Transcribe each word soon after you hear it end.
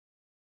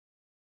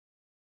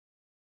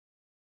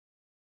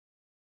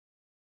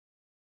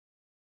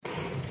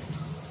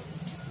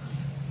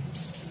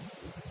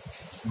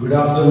Good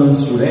afternoon,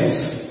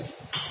 students.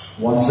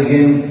 Once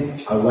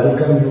again, I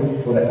welcome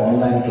you for the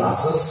online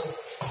classes.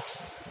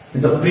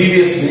 In the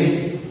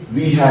previously,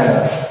 we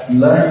have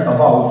learned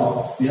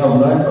about the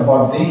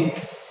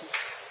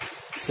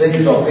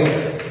same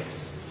topic,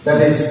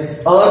 that is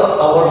Earth,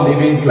 our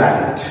living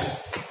planet.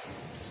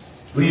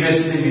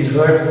 Previously, we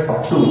heard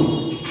up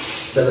to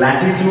the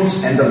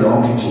latitudes and the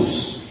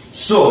longitudes.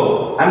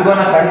 So, I'm going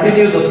to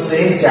continue the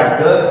same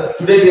chapter.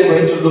 Today, we are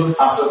going to look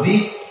after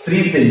the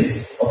three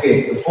things.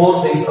 Okay, the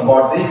four things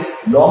about the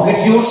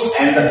longitudes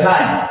and the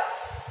time.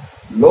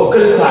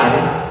 Local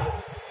time,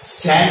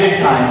 standard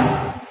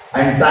time,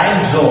 and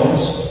time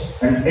zones,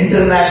 and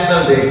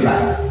international date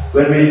line.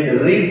 When we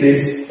read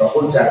this, the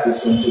whole chapter is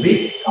going to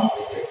be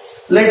completed.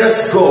 Let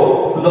us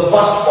go to the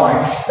first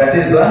point, that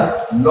is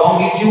the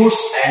longitudes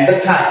and the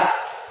time.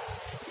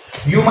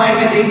 You might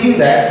be thinking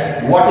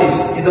that what is,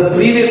 in the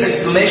previous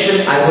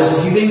explanation, I was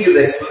giving you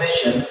the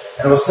explanation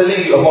and I was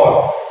telling you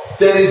about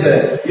there is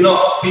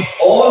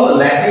all the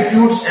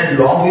latitudes and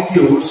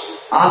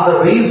longitudes are the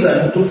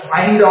reason to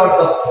find out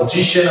the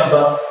position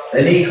of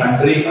any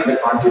country and a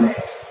continent.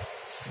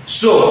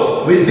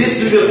 So with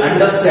this we will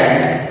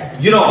understand,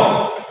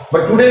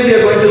 but today we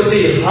are going to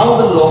see how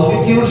the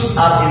longitudes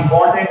are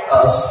important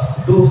us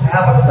to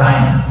have a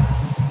time.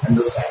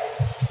 Understand?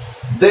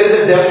 There is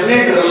a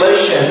definite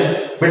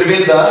relation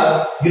between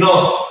the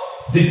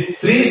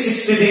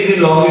 360 degree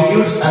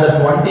longitudes and the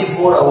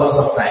 24 hours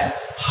of time.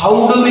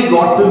 How do we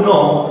got to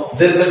know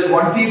there is a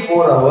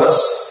 24 hours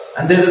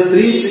and there is a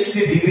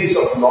 360 degrees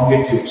of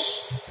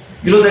longitudes?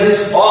 That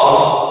is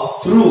all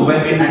through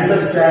when we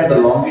understand the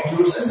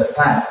longitudes and the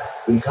time,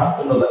 we'll come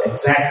to know the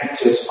exact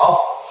pictures of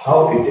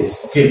how it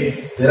is.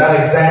 Okay, there are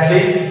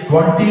exactly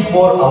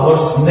 24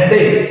 hours in a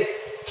day.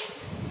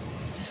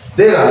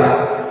 There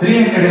are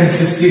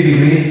 360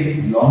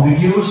 degree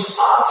longitudes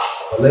are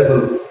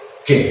available.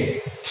 Okay.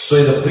 So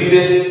in the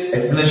previous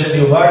explanation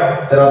you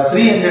heard, there are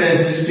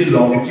 360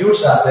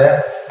 longitudes are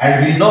there,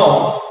 and we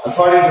know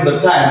according to the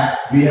time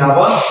we have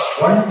a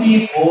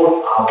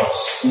 24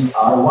 hours in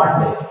our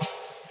one day.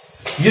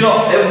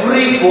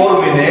 Every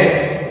 4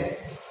 minutes,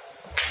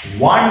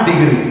 1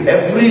 degree.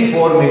 Every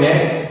 4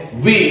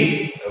 minutes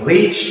we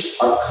reach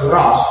or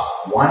cross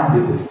 1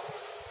 degree.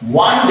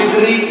 1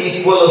 degree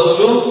equals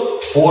to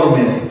 4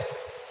 minutes.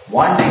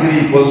 1 degree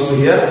equals to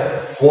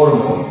here 4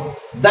 minutes.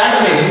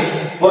 That means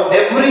for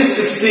every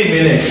 60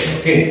 minutes,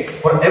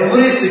 for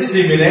every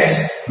 60 minutes,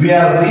 we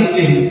are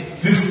reaching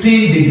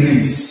 15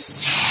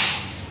 degrees.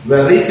 We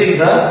are reaching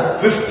the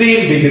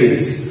 15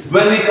 degrees.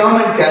 When we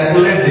come and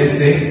calculate this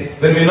thing,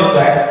 when we know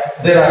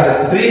that there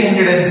are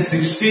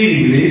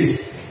 360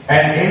 degrees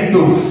and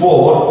into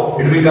 4,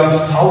 it becomes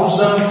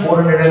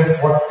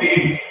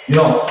 1440,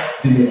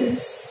 the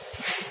minutes.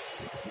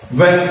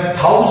 When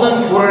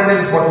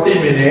 1440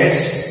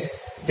 minutes,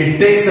 it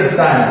takes a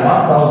time,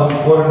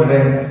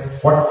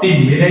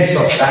 1440 minutes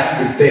of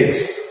time it takes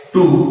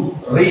to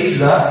reach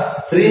the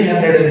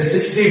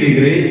 360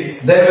 degree.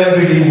 Then when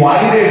we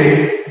divided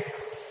it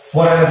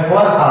for an per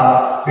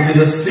hour, it is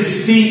a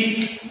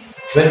 60.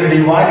 When we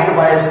divide it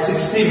by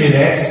 60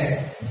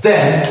 minutes,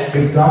 then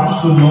it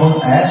comes to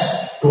known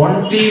as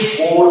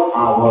 24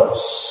 hours.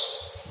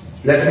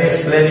 Let me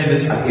explain you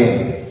this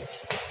again.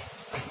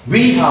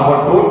 We have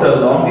a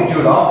total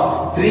longitude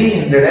of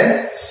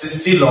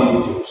 360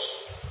 longitudes.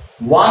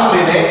 1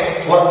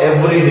 minute for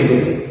every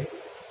degree.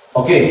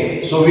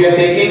 Okay, so we are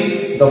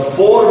taking the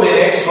 4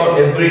 minutes for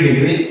every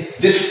degree.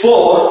 This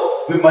 4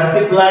 we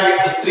multiply it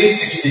to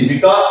 360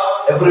 because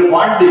every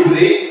 1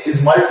 degree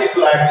is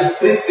multiplied with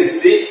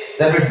 360.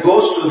 Then it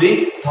goes to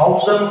the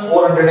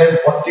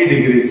 1440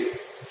 degrees.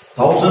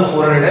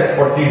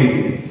 1440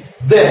 degrees.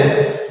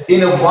 Then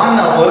in a 1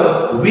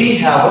 hour we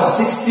have a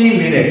 60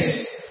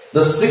 minutes.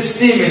 The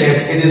 60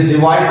 minutes, it is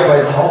divided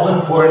by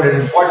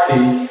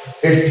 1440.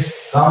 It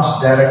comes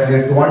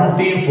directly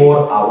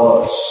 24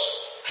 hours.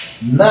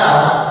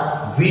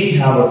 Now we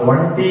have a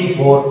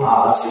 24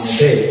 hours in a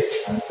day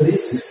and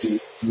 360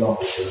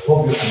 longitude.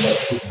 Hope you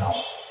understood now.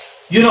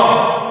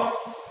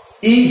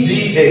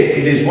 EGA,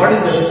 it is, what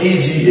is this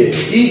EGA?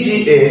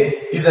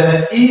 EGA is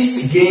an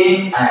East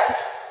Gain Act.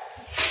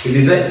 It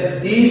is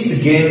an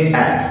East Gain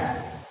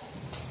Act.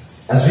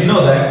 As we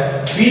know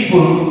that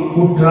people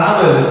who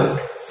travel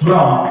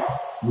from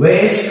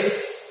west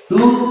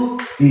to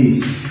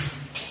east,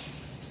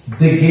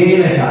 they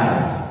gain a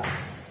time.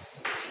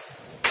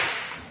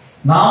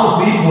 Now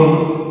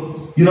people,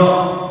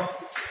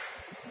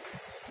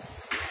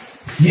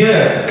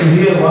 here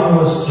one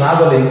who is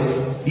traveling,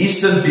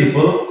 eastern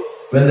people,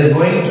 when they are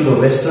going to the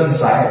western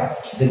side,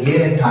 they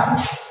gain a time.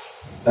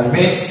 That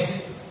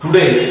means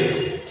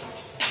today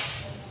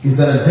is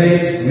a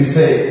date, we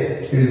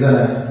say it is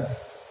a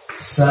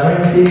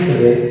 17th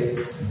day,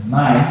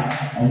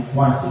 9th and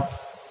 20th.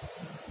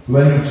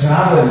 When you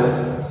travel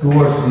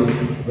towards the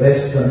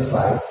western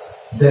side,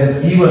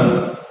 then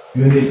even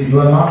you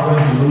are not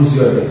going to lose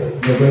your day.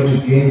 You are going to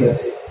gain the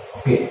day.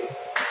 Okay.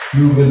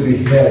 You will be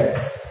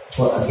here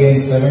for again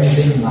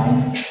 17,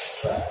 9,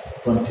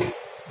 20.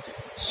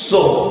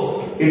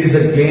 So it is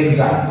a gain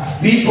time.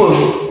 People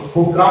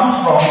who come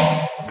from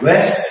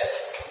west,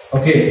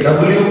 okay,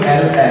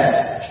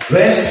 WLS,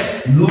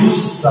 west, lose,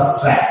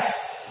 subtract.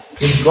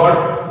 It's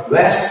got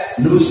west,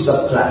 lose,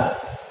 subtract.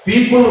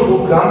 People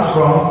who come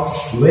from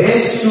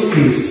west to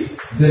east,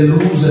 they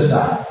lose a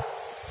time.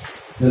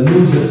 They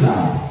lose a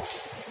time.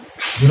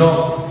 You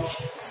know,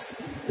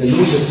 they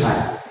lose a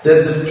time.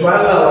 There's a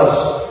 12 hours.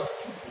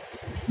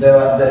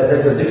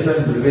 There's a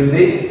difference between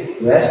the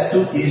west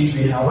to east.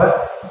 We have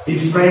a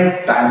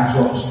different time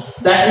zones.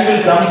 That we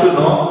will come to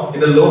know in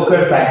the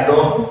local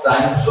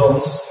time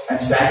zones and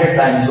standard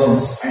time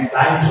zones and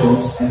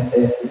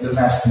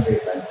international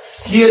date time.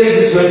 Here it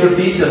is going to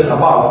teach us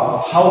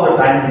about how the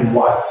time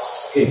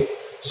works. Okay.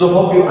 So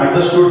hope you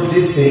understood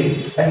this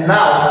thing, and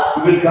now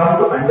we will come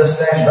to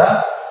understand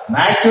the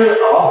matter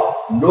of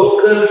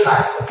local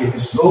time. Okay,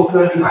 this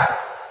local time.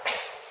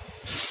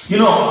 You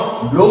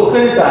know,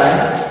 local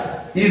time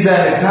is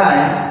a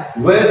time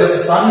where the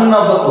sun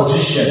of the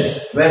position,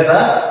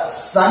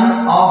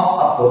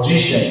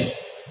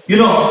 you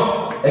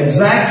know,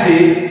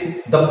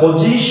 exactly the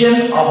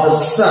position of the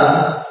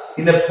sun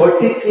in a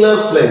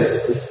particular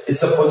place.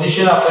 It's a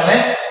position of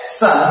a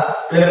sun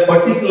in a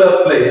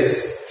particular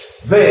place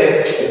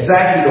where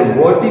exactly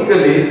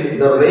vertically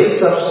the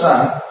rays of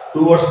sun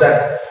towards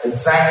that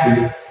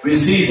exactly we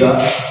see the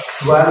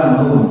 12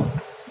 noon.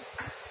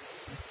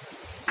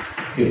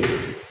 Okay,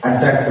 at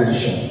that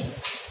position.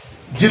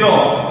 You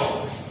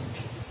know,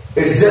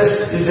 it's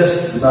just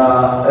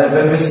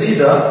when we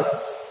see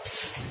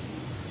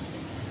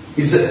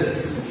it's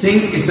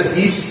an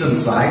eastern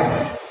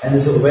side and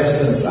it's a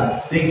western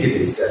side. Think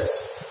it is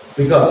just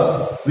because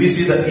we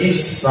see the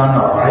east sun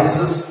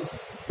rises,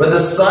 but the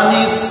sun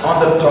is on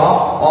the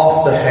top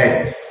of the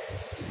head.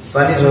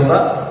 Sun is on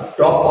the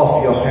top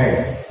of your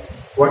head.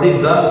 What is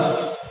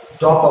the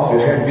top of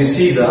your head? We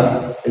see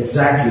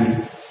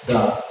exactly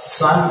the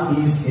sun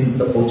is in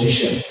the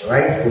position,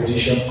 right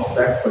position of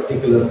that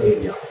particular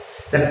area.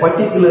 That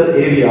particular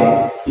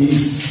area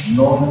is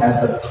known as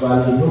the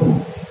 12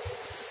 noon.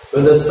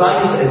 When the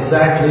sun is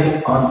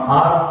exactly on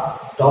our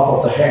top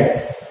of the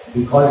head,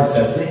 we call it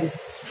as the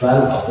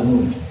 12 of the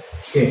noon.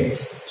 Okay,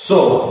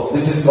 so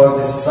this is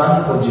called the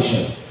sun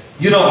position.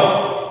 You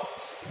know,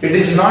 it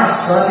is not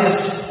sun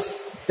is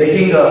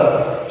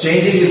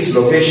changing its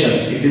location.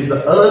 It is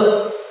the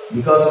earth,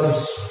 because of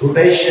its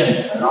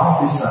rotation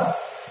around the sun,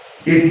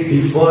 it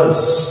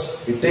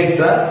differs. It takes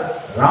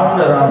a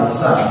round around the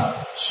sun.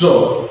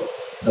 So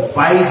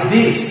by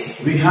this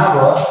we have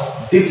a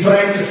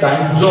different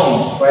time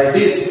zones. By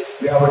this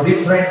we have a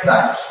different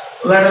times.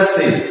 Let us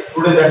see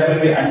today that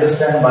will be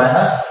understand by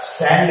a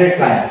standard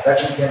time.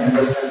 That we can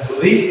understand through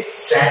the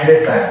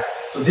standard time.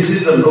 So this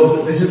is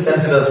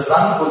considered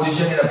sun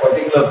position in a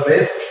particular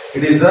place.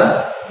 It is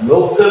a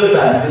local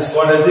time. It is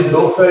called as the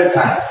local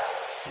time.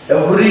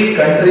 Every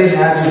country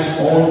has its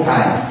own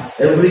time.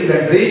 Every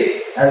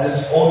country has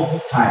its own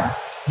time.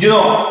 You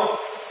know,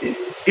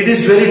 it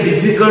is very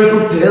difficult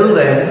to tell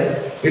them.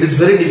 It is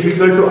very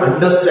difficult to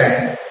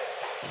understand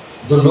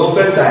the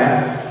local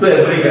time to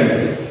every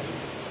country.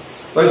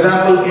 For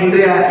example,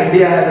 India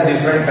has a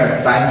different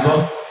time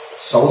zone.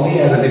 Saudi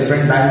has a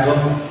different time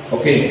zone.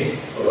 Okay,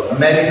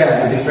 America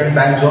has a different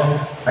time zone.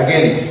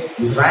 Again,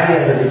 Israel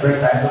has a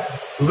different time zone.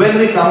 When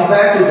we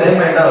compare to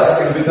them and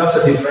us, it becomes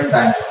a different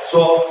time zone.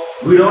 So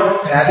we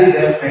don't tally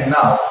them, and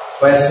now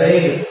by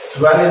saying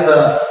 12 in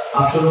the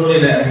afternoon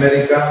in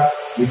America,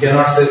 we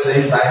cannot say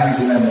same time is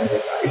in America.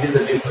 It is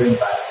a different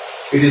time.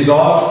 It is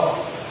all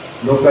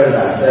local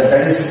time.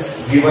 That is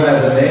given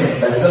as a name.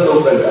 That is a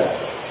local time.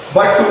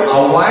 But to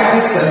avoid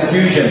this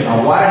confusion,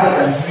 avoid the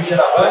confusion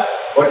of a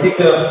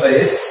particular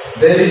place,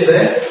 there is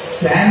a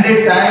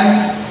standard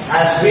time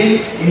has been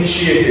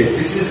initiated.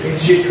 This is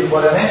initiated to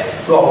avoid the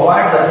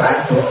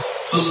time zones.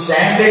 So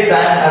standard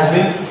time has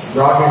been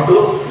brought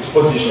into its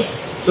position.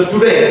 So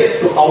today,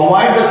 to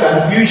avoid the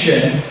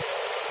confusion,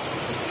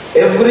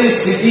 every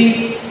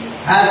city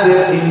has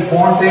their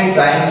important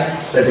time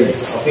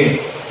settings. Okay.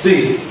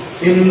 See,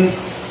 in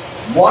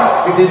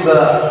what we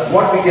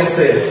can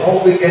say, how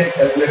we can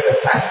calculate the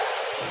time.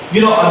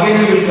 You know,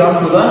 again we will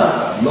come to the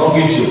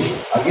longitude.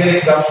 Again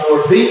it comes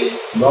towards the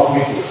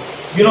longitude.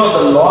 You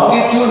know, the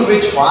longitude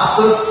which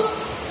passes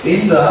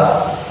in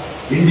the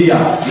India,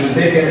 we will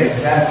take an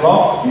example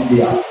of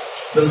India.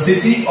 The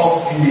city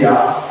of India,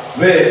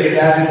 where it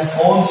has its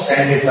own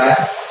standard time,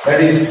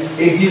 that is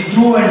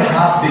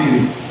 82.5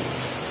 degrees.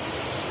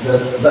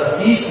 The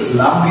east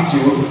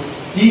longitude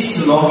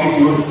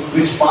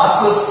which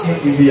passes in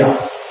India.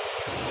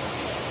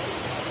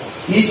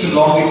 East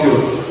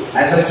longitude,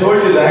 as I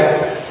told you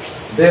that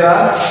there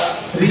are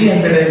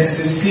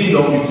 360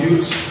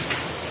 longitudes.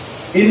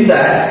 In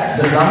that,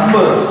 the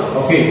number,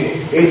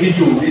 okay,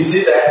 82, we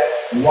see that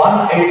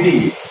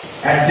 180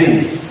 at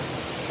the,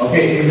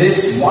 okay, in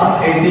this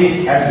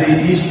 180 at the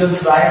eastern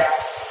side,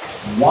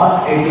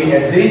 180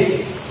 at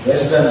the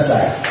western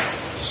side.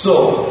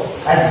 So,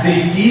 at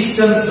the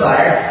eastern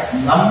side,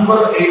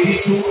 number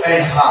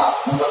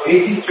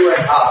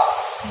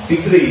 82.5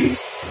 degree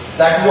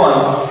that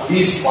one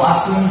is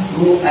passing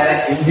through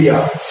an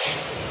India.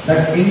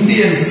 That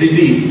Indian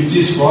city which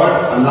is called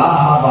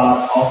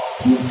Allahabad of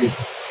UP.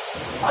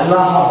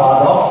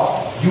 Allahabad of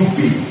UP,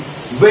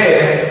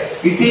 where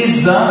it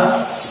is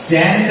the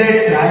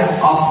standard time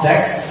of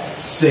that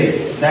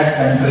state, that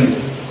country.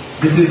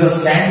 This is the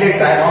standard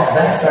time of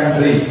that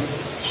country.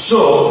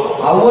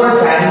 So our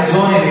time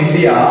zone in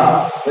India,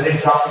 when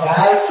it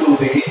compared to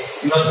the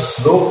this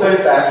local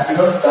time, we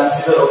don't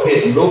consider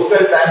local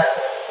time.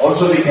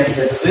 Also we can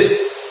say this.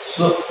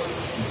 So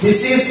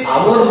this is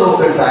our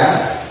local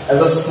time as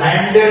a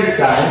standard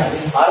time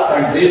in our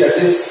country, that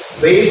is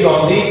based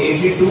on the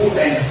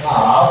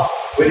 82.5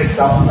 when it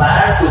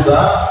compared to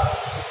the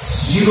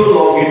zero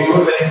longitude,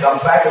 when it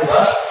compared to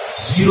the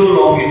zero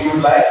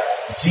longitude like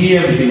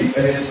GMT,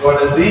 when it is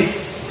called as the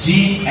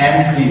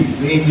GMT,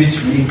 Greenwich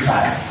Mean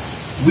Time.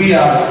 We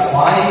are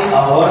 5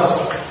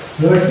 hours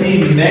 30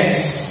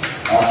 minutes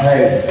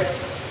ahead.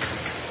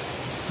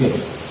 Okay.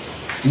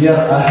 We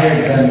are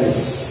ahead than this.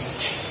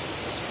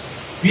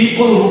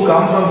 People who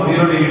come from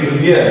 0 degree to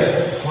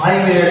here,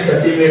 5 minutes,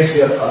 30 minutes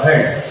we are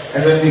ahead.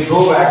 And when we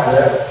go back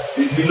there,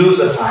 we lose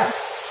a time.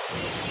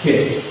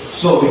 Okay.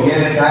 So we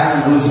gain a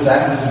time and lose a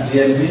time. This is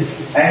GMT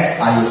and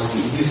IST.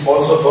 It is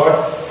also called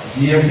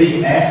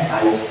GMT and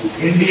IST.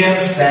 Indian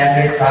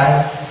Standard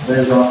Time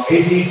based on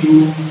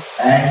 82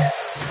 and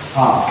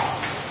half.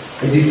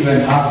 82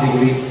 and half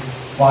degree,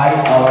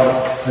 5 hours,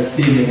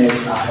 30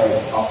 minutes ahead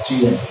of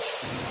GMT,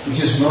 which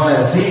is known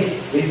as the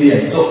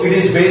Indian. So it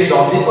is based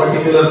on the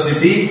particular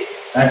city,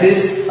 that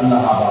is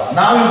Allahabad.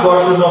 Now you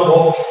got to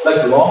know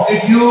like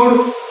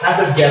longitude has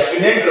a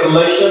definite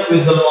relation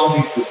with the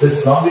longitude.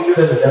 This longitude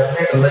has a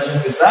definite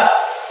relation with the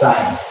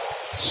time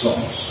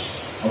zones.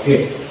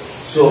 Okay.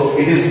 So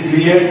it is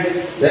clear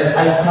that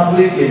I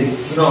completely,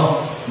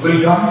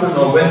 will come to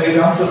know, when we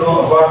come to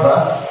know about the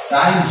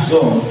time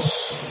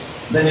zones,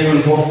 then you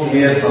will hope to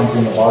hear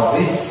something about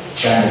the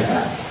standard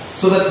time.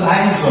 So the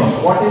time zones,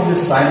 what is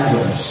this time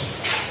zones?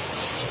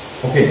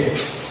 Okay,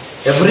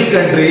 every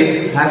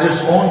country has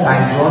its own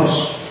time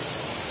zones.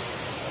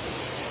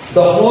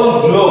 The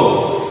whole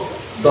globe,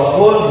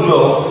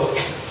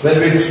 when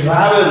we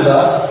travel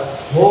the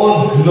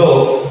whole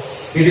globe,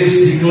 it is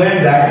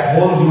declared that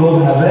whole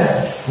globe has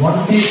a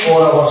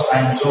 24 hours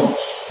time zones.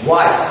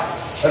 Why?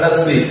 Let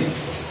us see.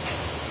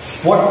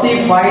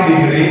 45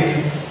 degree,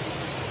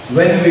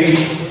 when we,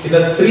 in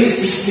a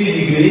 360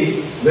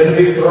 degree, when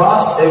we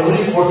cross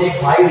every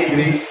 45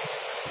 degree,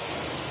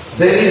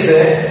 there is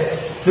a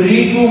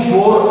 3 to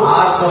 4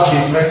 hours of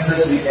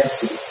differences we can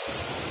see.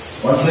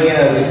 Once again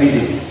I repeat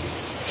it.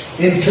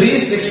 In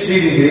 360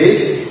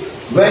 degrees,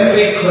 when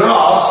we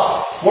cross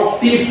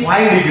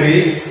 45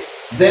 degree,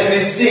 then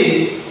we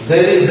see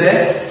there is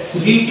a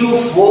 3 to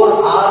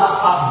 4 hours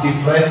of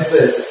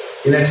differences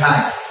in a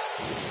time.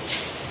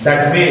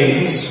 That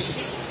means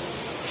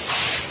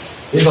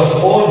in the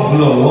whole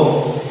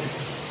globe,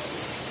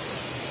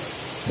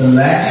 the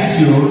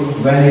latitude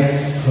when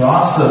it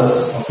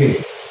crosses,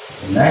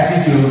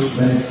 latitudes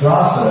when it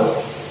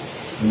crosses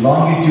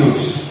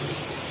longitudes,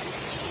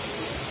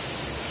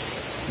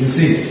 you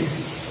see,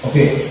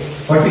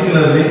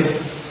 particularly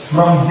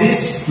from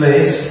this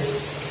place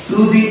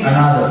to the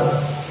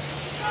another,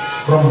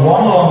 from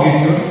one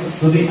longitude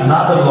to the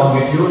another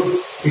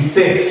longitude, it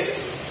takes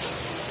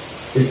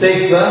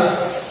a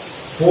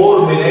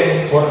 4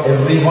 minutes for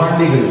every 1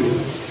 degree.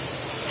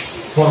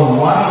 From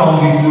one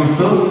longitude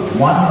to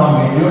one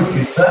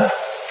longitude, it's a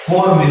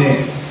 4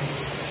 minutes.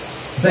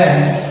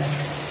 Then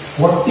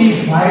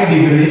 45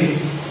 degree,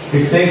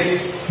 it takes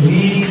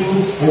 3 to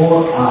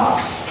 4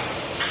 hours.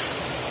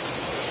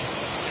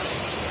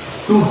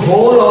 To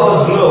whole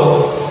of the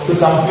globe, to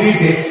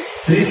complete it,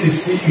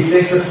 360, it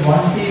takes a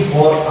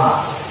 24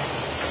 hours.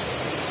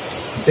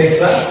 It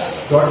takes a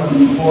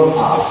 24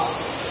 hours.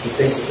 It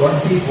takes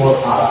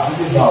 24 hours.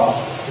 This is how,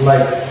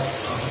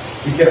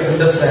 you can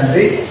understand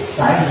the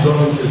time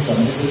zone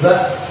system. This is a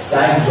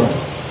time zone.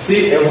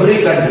 See,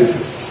 every country.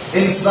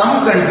 In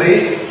some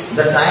country,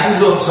 the time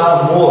zones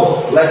are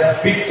more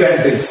like big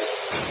countries.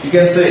 You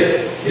can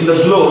say, in the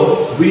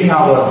globe, we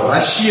have a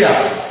Russia.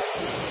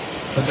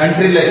 A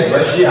country like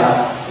Russia,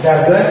 it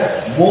has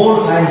a more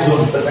time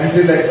zones. The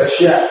country like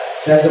Russia,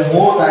 it has a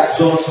more time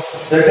zones.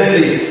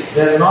 Certainly,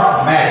 they are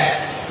not matched.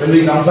 When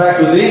we compare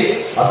to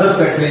the other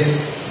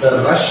countries, the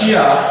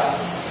Russia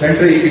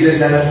country, it is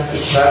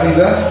having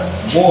a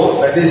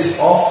more, that is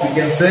of, we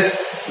can say,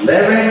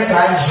 11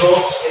 time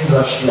zones in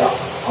Russia.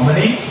 How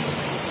many?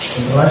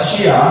 In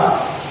Russia,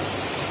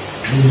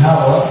 we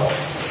have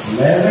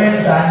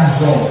 11 time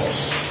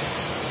zones.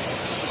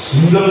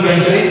 Single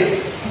country,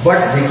 but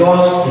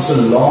because it's a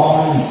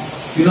long,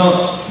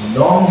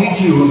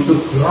 longitude to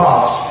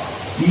cross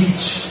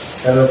each,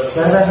 there are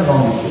 7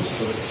 longitudes.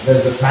 So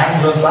there's a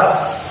time zones are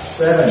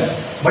 7.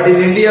 But in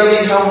India we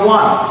have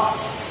 1.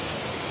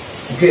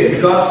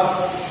 Because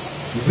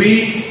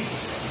we,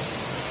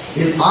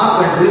 in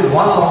our country, 1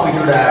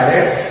 longitude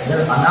added,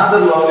 then another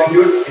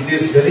longitude, it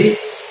is very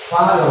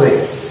far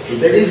away. So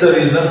that is the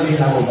reason we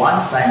have a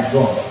 1 time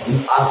zone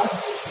in our country.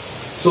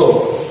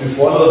 So we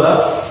follow the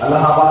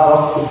Allahabad of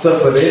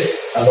Uttar Pradesh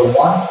as the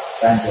one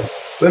time zone.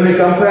 When we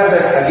compare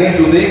that again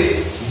to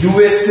the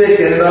USA,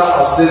 Canada,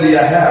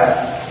 Australia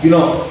have,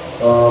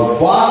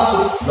 vast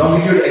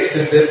longitude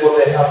extent, therefore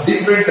they have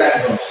different time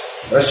zones.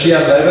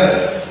 Russia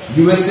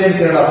 11, USA and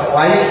Canada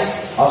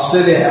 5,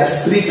 Australia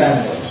has 3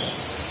 time zones.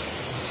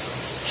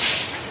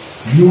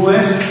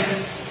 US,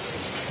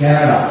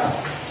 Canada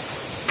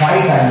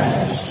 5 time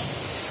zones.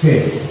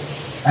 Okay.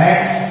 And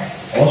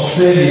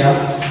Australia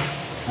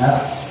have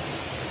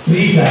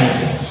 3 time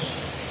zones.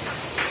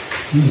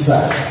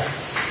 T-side.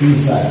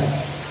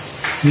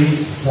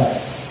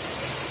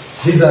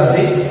 These are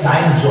the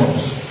time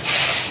zones.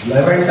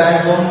 11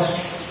 time zones,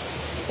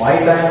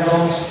 5 time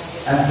zones,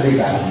 and 3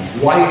 time zones.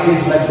 Why it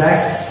is like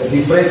that? The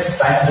different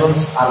time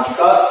zones are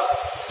because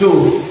to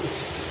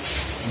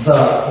the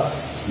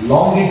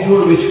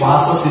longitude which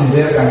passes in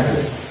their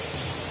country.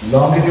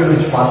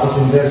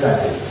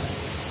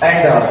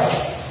 And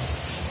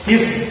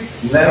if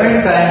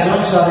 11 time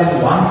zones are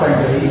in one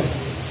country,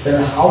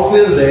 then how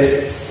will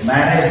they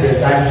manage their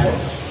time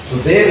zones? So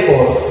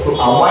therefore, to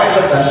avoid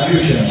the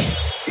confusion,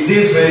 it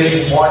is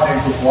very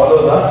important to follow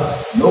the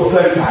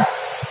local time.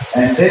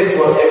 And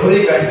therefore,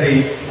 every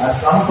country has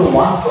come to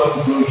one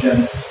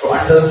conclusion to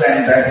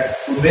understand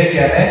that to make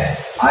an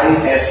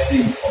IST.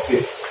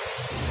 Okay.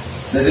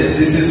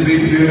 This is we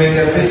make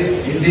as the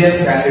Indian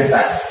Standard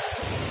Time.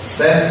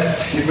 Then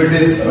if it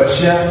is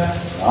Russia,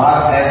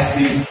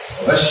 RST,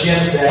 Russian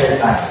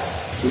Standard Time.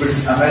 If it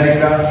is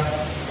America,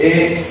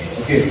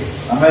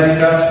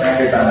 America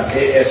Standard Time,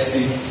 AST.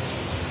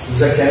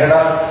 If it is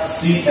Canada,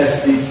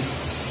 CST,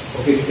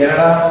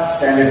 Canada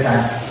Standard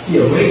Time. See,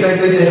 every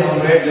country they have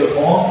made their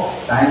own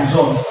time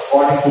zone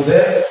according to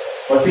their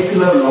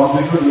particular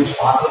longitude which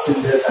passes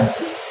in their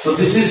country. So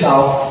this is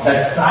how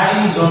that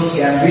time zones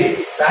can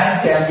be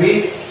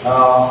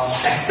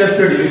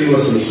accepted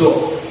universally.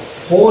 So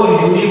whole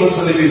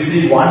universally we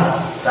see one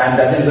time,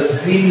 that is the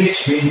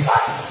Greenwich Mean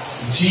Time,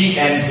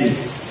 GMT.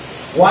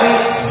 Why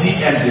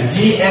GMT?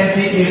 GMT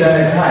is at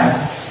a time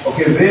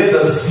where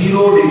the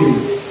 0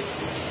 degree.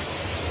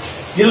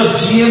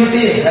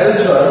 GMT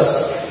helps us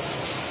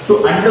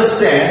to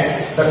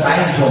understand the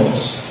time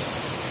zones.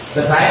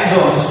 The time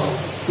zones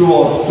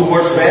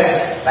towards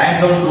west, time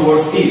zone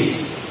towards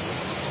east.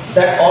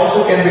 That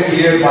also can be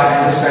cleared by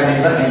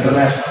understanding the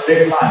international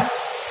dateline.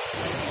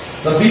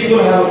 The people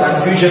have a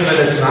confusion when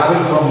they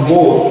travel from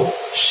boat,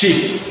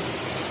 ship.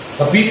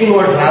 The people who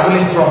are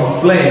traveling from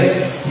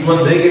plane, even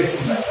they get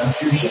some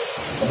confusion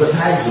of the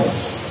time zones.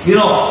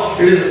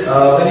 It is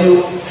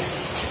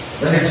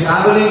when you're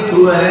traveling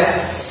through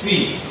a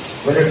sea,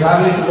 when you're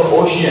traveling through the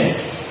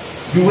oceans,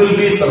 you will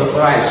be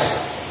surprised.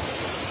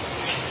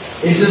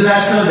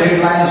 International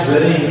dateline is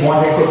very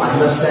important to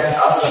understand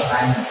us the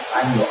time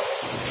zone.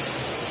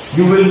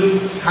 You will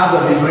have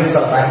the difference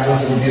of time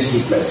zones in these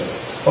 2 places.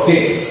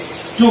 Okay.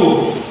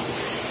 2.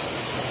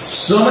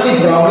 So many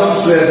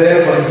problems were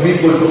there for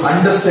people to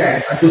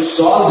understand and to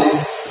solve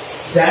this.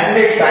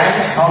 Standard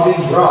times have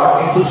been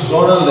brought into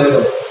zonal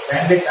level.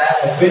 Standard time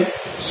has been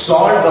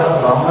solved the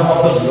problem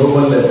of the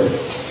global level.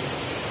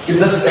 If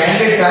the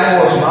standard time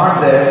was not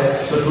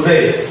there, so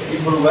today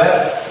people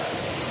were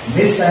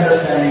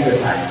misunderstanding the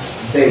times,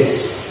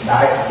 dates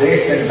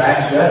and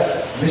times were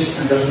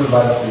misunderstood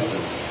by the people.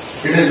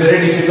 It is very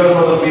difficult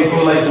for the people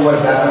who are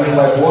traveling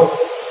by boat.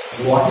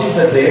 What is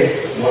the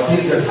date? What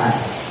is the time?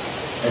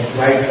 At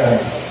right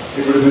time.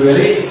 It will be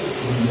very,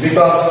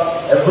 because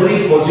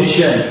every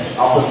position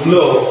of the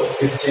globe,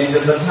 it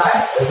changes the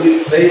time.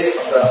 Every place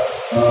of the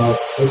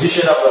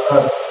position of the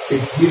earth,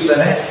 it gives a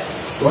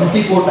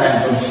 24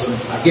 time zones.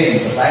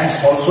 Again, the times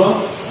also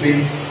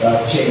will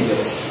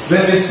changes.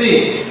 When we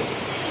see,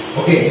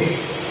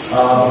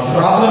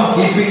 problem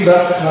keeping the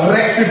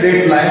correct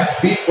deadline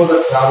be for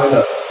the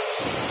traveler.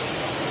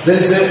 There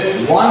is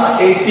a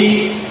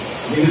 180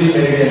 degree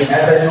meridian.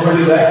 As I told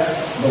you that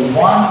the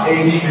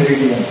 180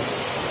 meridian,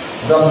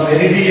 the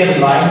meridian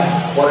line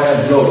for a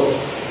globe.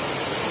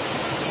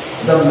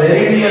 The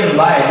meridian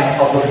line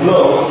of the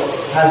globe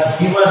has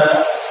given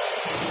a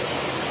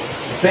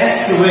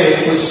best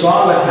way to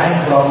solve a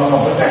time problem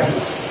of the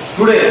country.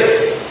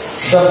 Today,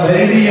 the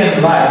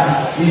meridian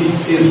line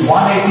is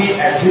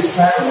 180 at this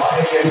side,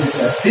 180 at this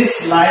side.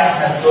 This line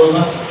has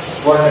chosen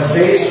for a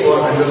base for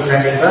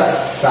understanding the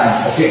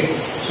time. Okay.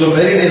 So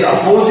meridian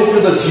opposite to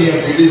the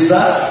GMT. It is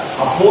the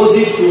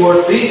opposite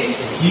toward the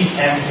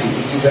GMT.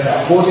 It is an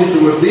opposite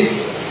toward the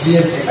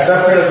GMT.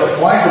 Adapted as a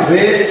point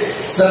where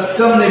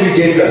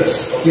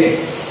circumnavigators,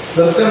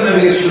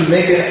 circumnavigators should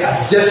make an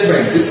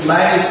adjustment. This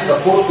line is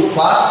supposed to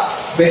pass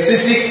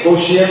Pacific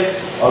Ocean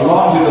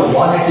along with the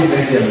 180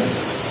 meridian.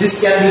 This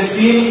can be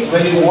seen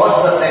when you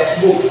watch the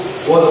textbook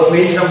or the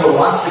page number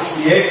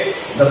 168.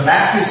 The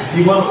map is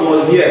given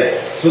over here,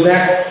 so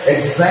that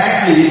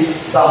exactly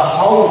the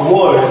whole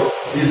world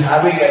is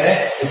having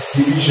its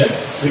division.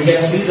 We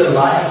can see the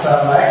lines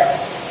are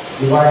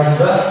dividing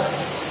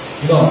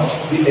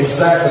the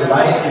exact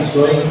line is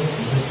going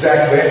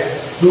zigzag way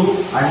to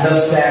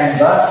understand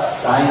the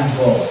time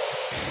zone.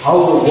 how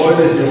the world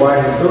is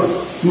divided into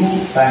two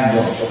time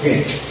zones.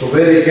 Okay, so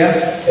where you can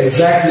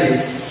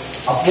exactly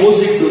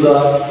opposite to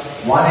the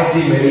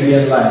 180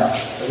 meridian line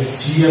as a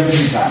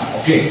GMT time.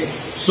 Okay,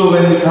 so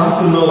when we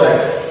come to know that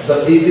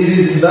it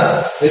is in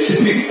the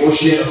Pacific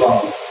Ocean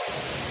along,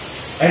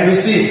 and we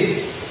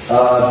see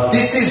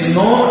this is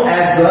known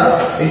as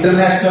the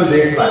international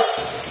date line.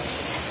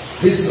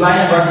 This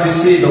line, what we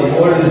see, the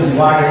world is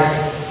divided.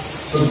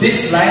 So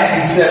this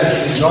line itself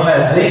is known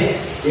as the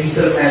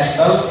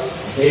international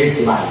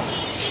date line.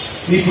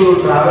 People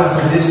who travel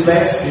to this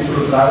place, people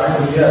who travel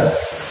to here,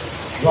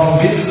 from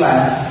this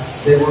line,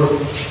 they will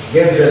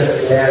get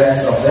the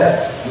clearance of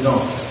their,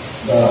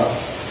 the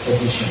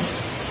position.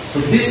 So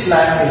this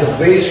line is a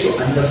base to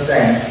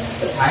understand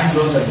the time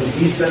zones at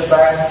the eastern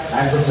side,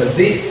 time zones at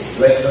the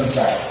western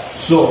side.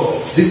 So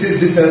this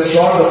has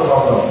solved the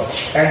problem.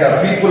 And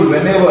people,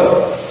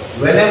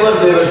 whenever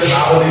they were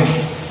traveling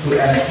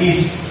to an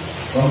east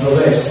from the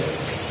west,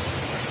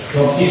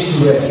 from east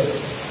to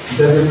west,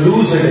 they will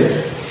lose a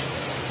day.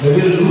 They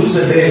will lose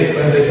a day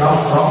when they come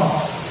from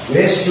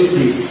west to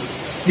east.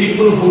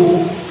 People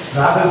who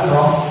travel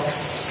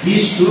from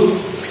east to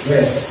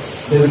west,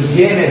 they will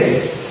gain a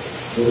day.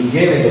 They will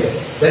gain a day.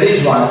 That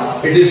is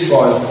why it is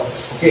called,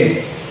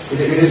 it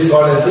is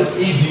called as the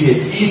EGA,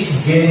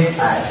 East Gaining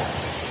Age.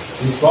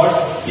 It is called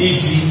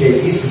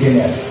EGA, East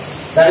Gaining Age.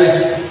 That is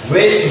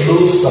west,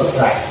 lose,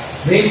 subtract.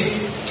 Means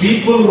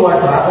people who are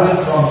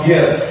traveling from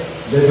here,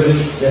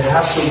 they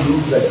have to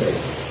lose that day.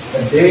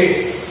 The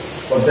day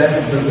for them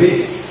will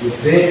be the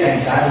day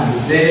and time,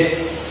 the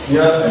day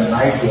here and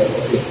night here.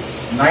 Okay,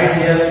 night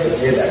here, the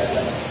day that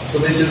time. So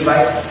this is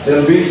like they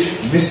will be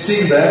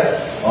missing the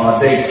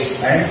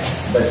dates and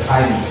the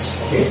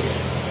times. Okay.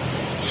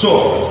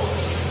 So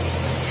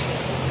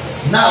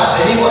now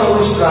anyone who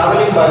is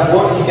traveling by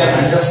boat, he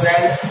can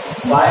understand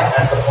why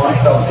at the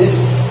point of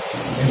this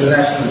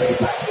international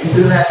date line.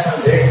 International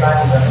date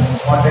line is an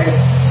important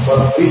for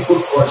people,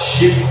 for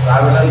ship,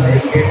 traveler,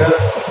 navigator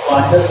to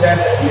understand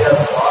that we are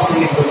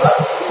crossing into the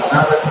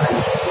another time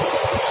zone.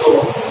 So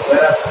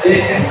whereas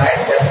day and night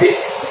can be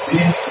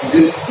seen in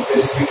this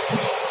specific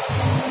position.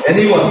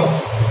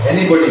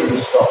 Anybody will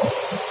stop.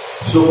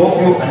 So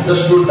hope you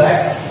understood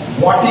that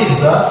what is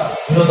the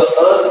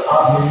Earth,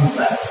 our living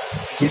planet.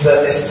 In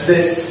the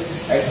yesterday's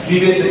and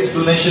previous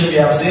explanation we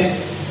have seen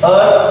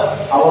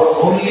Earth, our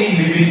only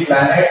living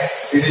planet.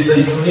 It is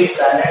a unique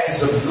planet,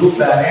 it's a blue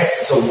planet,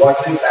 it's a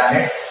watery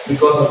planet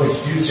because of its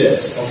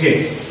features.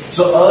 Okay.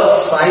 So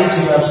Earth size,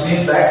 you have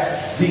seen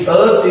that the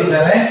Earth is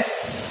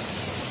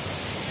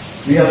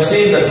we have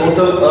seen the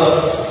total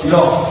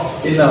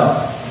Earth, in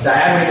a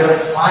diameter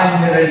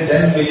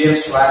 510 million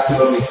square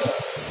kilometer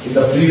in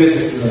the previous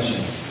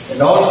explanation.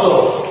 And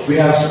also we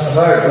have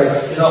heard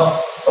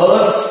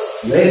Earth's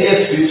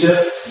various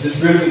features is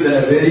built within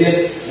a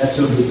various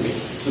natural beauty.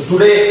 So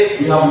today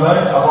we have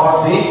learned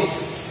about the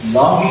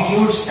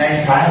longitudes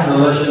and time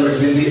relation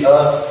between the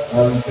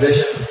Earth,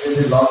 relation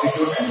between the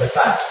longitude and the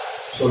time.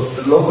 So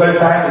the local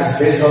time is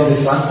based on the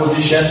sun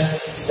position,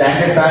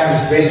 standard time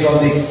is based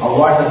on the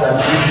the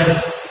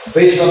temperature,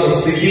 based on the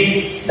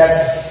city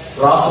that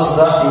crosses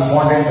the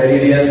important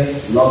meridian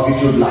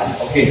longitude line.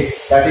 Okay,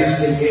 that is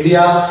in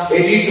India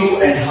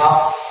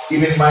 82.5.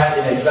 Keep in mind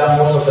in exam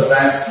most of the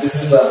time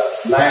this is the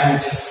line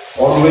which is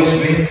always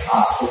being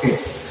asked. Okay,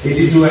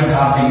 82.5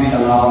 degree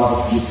Allahabad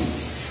of UP.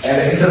 And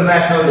the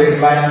international date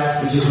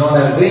line, which is known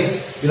as the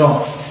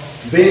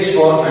base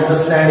for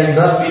understanding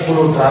the people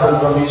who travel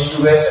from east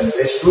to west and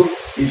west to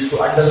east to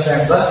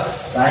understand the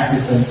time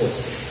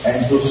differences.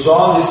 And to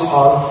solve this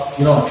all,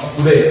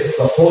 today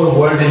the whole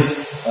world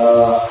is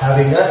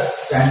having a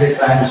standard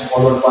time is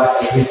followed by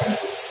every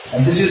country.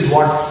 And this is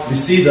what we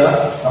see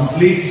the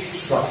complete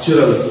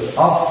structural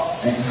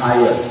of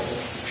entire.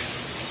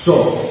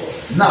 So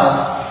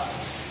now,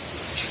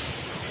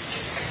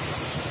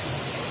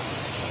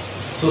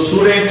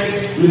 students,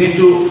 you need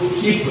to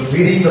keep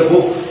reading the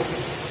book.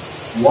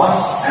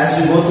 Once as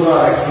you go through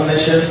our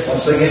explanation,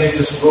 once again you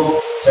just go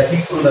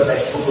checking through the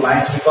textbook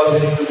lines because you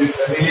need to be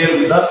familiar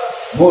with the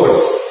words.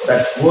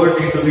 That word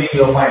need to be in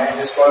your mind.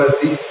 It is called as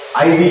the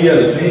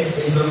ideal, means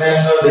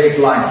international date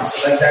line.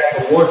 So like that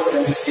the words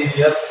can be seen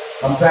here,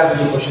 compare with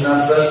the question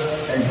answers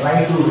and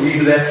try to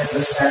read them,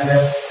 understand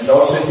them, and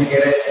also if you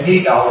get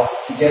any doubt,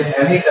 you can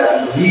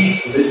anytime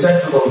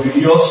listen to the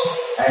videos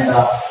and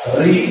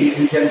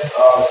you can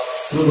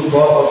through the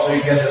call also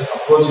you can just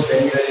approach it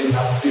anywhere you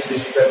have to feel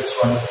difficult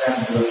to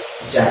understand the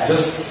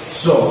chapters.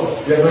 So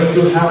we are going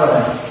to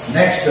have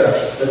next we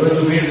are going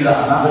to read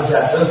another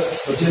chapter.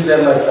 So till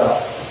then,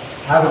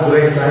 have a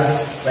great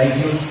time. Thank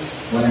you,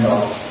 one and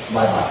all.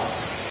 Bye bye.